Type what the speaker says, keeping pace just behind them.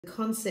The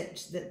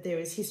concept that there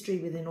is history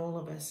within all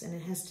of us and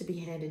it has to be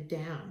handed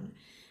down.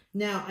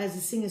 Now, as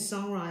a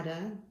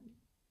singer-songwriter,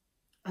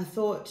 I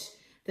thought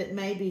that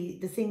maybe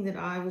the thing that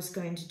I was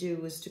going to do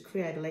was to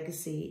create a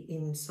legacy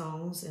in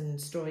songs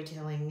and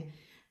storytelling,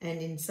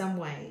 and in some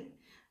way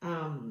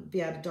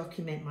be able to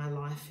document my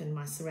life and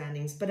my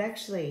surroundings. But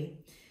actually,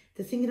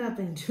 the thing that I've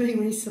been doing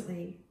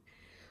recently,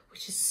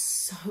 which is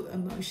so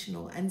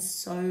emotional and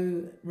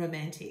so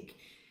romantic,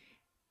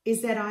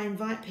 is that I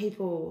invite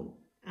people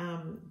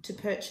to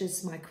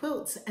purchase my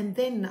quilts, and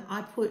then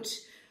I put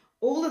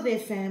all of their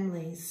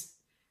families,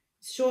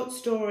 short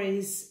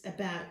stories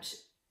about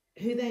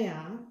who they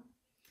are,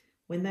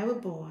 when they were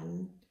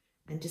born,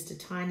 and just a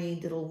tiny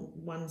little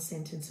one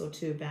sentence or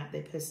two about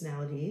their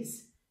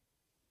personalities.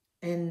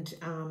 And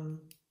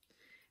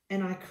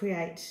I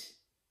create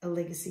a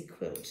legacy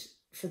quilt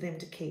for them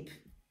to keep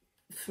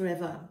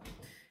forever.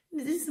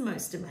 This is the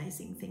most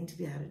amazing thing to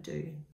be able to do.